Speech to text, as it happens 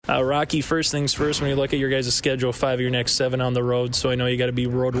Rocky, first things first, when you look at your guys' schedule, 5 of your next 7 on the road, so I know you got to be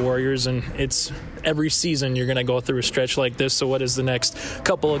road warriors, and it's every season you're going to go through a stretch like this. So what is the next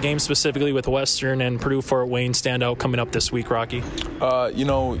couple of games, specifically with Western and Purdue-Fort Wayne, stand out coming up this week, Rocky? You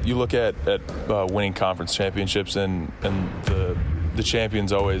look at winning conference championships, and the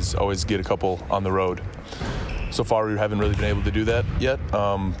champions always get a couple on the road. So far, we haven't really been able to do that yet,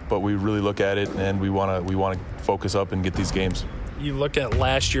 but we really look at it, and we want to focus up and get these games. You look at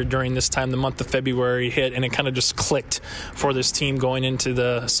last year during this time, the month of February hit, and it kind of just clicked for this team going into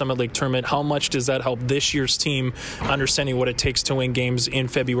the Summit League tournament. How much does that help this year's team understanding what it takes to win games in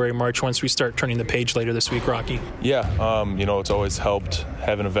February, March, once we start turning the page later this week, Rocky? Yeah, it's always helped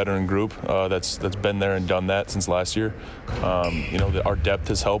having a veteran group that's been there and done that since last year. Our depth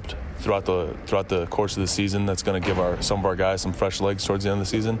has helped throughout the course of the season. That's going to give some of our guys some fresh legs towards the end of the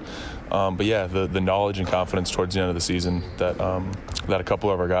season. The knowledge and confidence towards the end of the season that a couple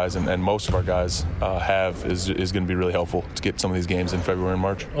of our guys and most of our guys have is going to be really helpful to get some of these games in February and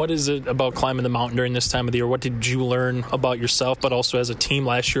March. What is it about climbing the mountain during this time of the year? What did you learn about yourself, but also as a team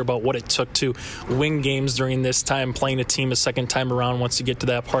last year, about what it took to win games during this time, playing a team a second time around once you get to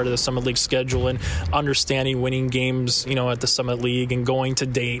that part of the Summit League schedule, and understanding winning games, at the Summit League and going to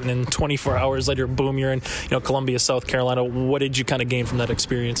Dayton, and 24 hours later, boom, you're in Columbia, South Carolina. What did you kind of gain from that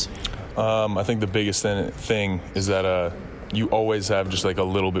experience? I think the biggest thing is that you always have just like a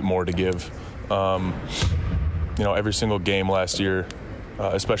little bit more to give. Every single game last year,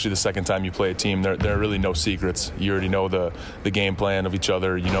 especially the second time you play a team, there are really no secrets. You already know the game plan of each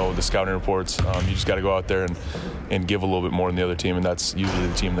other. You know the scouting reports. You just got to go out there and give a little bit more than the other team, and that's usually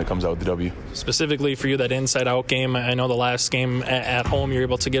the team that comes out with the W. Specifically for you, that inside-out game, I know the last game at home, you're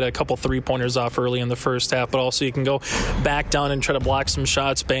able to get a couple three-pointers off early in the first half, but also you can go back down and try to block some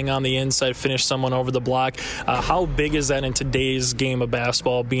shots, bang on the inside, finish someone over the block. How big is that in today's game of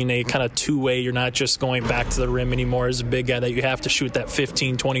basketball, being a kind of two-way? You're not just going back to the rim anymore as a big guy, that you have to shoot that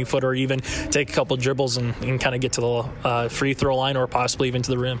 15, 20-foot, or even take a couple dribbles and kind of get to the free throw line, or possibly even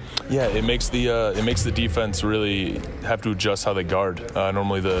to the rim. Yeah, it makes the defense really have to adjust how they guard.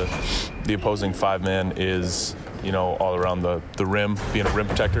 Normally the opposing 5-man is all around the rim, being a rim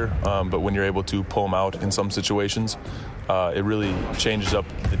protector, but when you're able to pull them out in some situations, it really changes up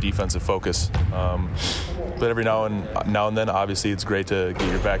the defensive focus. But every now and then, obviously, it's great to get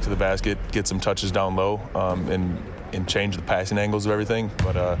your back to the basket, get some touches down low, and change the passing angles of everything,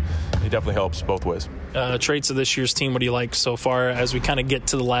 but it definitely helps both ways. Traits of this year's team, what do you like so far as we kind of get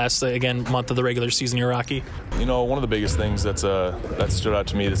to the last, month of the regular season here, Rocky? One of the biggest things that stood out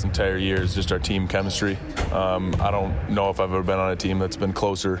to me this entire year is just our team chemistry. I don't know if I've ever been on a team that's been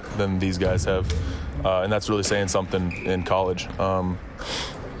closer than these guys have, and that's really saying something in college.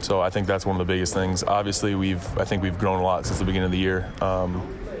 So I think that's one of the biggest things. Obviously, I think we've grown a lot since the beginning of the year.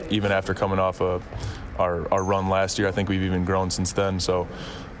 Even after coming off our run last year, I think we've even grown since then. So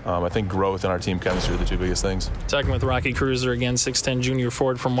I think growth and our team chemistry are the two biggest things. Talking with Rocky Cruiser again, 6'10" junior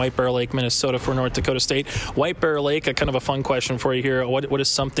forward from White Bear Lake, Minnesota for North Dakota State. White Bear Lake, a kind of a fun question for you here. What is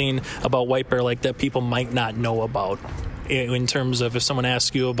something about White Bear Lake that people might not know about, in terms of if someone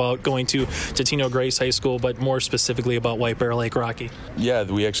asks you about going to Tino Grace High School, but more specifically about White Bear Lake, Rocky? Yeah,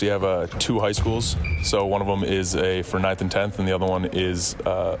 we actually have 2 high schools. So one of them is for 9th and 10th, and the other one is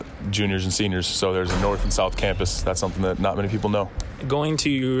juniors and seniors. So there's a north and south campus. That's something that not many people know. Going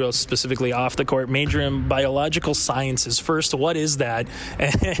to specifically off the court, major in biological sciences. First, what is that?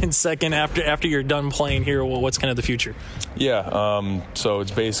 And second, after you're done playing here, what's kind of the future? Yeah, so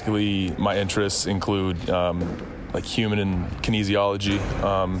it's basically my interests include like human and kinesiology.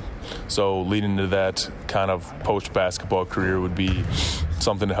 So leading to that kind of post-basketball career would be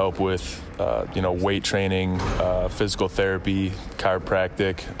something to help with, weight training, physical therapy,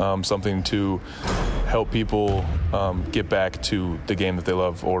 chiropractic, something to help people get back to the game that they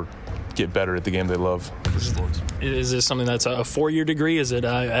love, or get better at the game they love for sports. Is this something that's a 4-year degree? Is it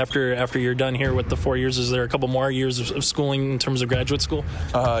after you're done here with the 4 years, is there a couple more years of schooling in terms of graduate school?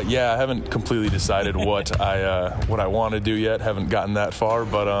 Yeah, I haven't completely decided what I want to do yet. Haven't gotten that far,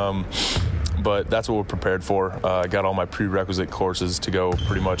 but that's what we're prepared for. I got all my prerequisite courses to go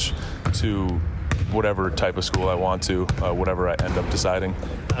pretty much to whatever type of school I want to, whatever I end up deciding.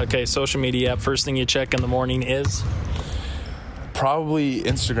 Okay, social media app, first thing you check in the morning is? Probably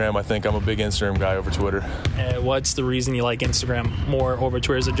Instagram. I think I'm a big Instagram guy over Twitter. What's the reason you like Instagram more over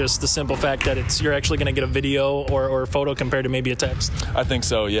Twitter? Is it just the simple fact that you're actually going to get a video or a photo compared to maybe a text? I think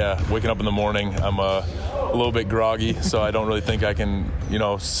so, yeah. Waking up in the morning, I'm a little bit groggy, so I don't really think I can,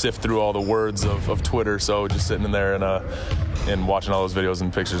 sift through all the words of Twitter. So just sitting in there and watching all those videos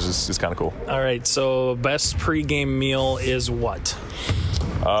and pictures is kind of cool. All right, so best pregame meal is what?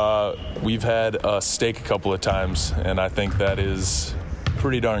 We've had a steak a couple of times, and I think that is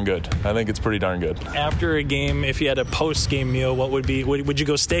pretty darn good. I think it's pretty darn good. After a game, if you had a post-game meal, what would be? Would you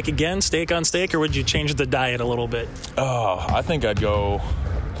go steak again, steak on steak, or would you change the diet a little bit? I think I'd go.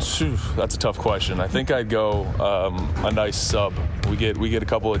 That's a tough question. I think I'd go a nice sub. We get a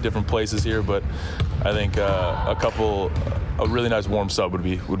couple of different places here, but I think a really nice warm sub would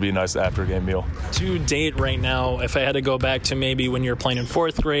be a nice after game meal. To date right now, if I had to go back to maybe when you were playing in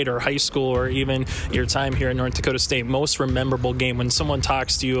fourth grade or high school or even your time here at North Dakota State, most memorable game when someone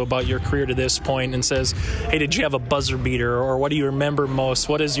talks to you about your career to this point and says, hey, did you have a buzzer beater, or what do you remember most?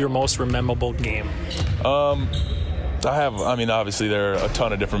 What is your most memorable game? Obviously there are a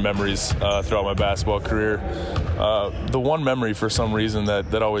ton of different memories throughout my basketball career. The one memory for some reason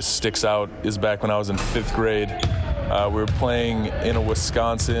that always sticks out is back when I was in fifth grade. We were playing in a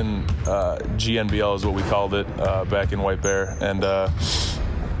Wisconsin GNBL is what we called it back in White Bear,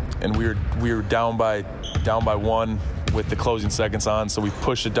 and we were down by one with the closing seconds on, so we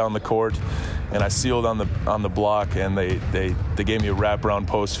pushed it down the court, and I sealed on the block, and they gave me a wraparound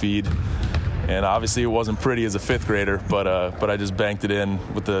post feed. And obviously it wasn't pretty as a fifth grader, but I just banked it in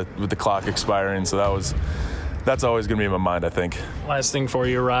with the clock expiring. So that's always going to be in my mind, I think. Last thing for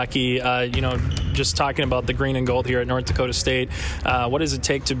you, Rocky. Just talking about the green and gold here at North Dakota State. What does it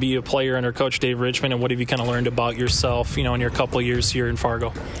take to be a player under Coach Dave Richman, and what have you kind of learned about yourself, in your couple of years here in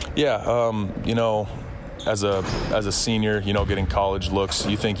Fargo? Yeah, as a senior, getting college looks,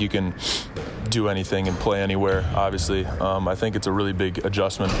 you think you can do anything and play anywhere, obviously. I think it's a really big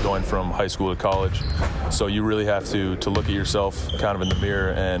adjustment going from high school to college. So you really have to look at yourself kind of in the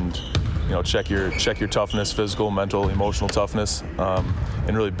mirror and check your toughness, physical, mental, emotional toughness,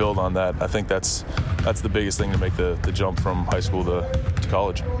 and really build on that. I think that's the biggest thing to make the jump from high school to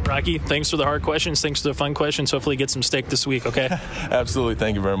college. Rocky, thanks for the hard questions. Thanks for the fun questions. Hopefully get some steak this week, okay? Absolutely.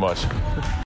 Thank you very much.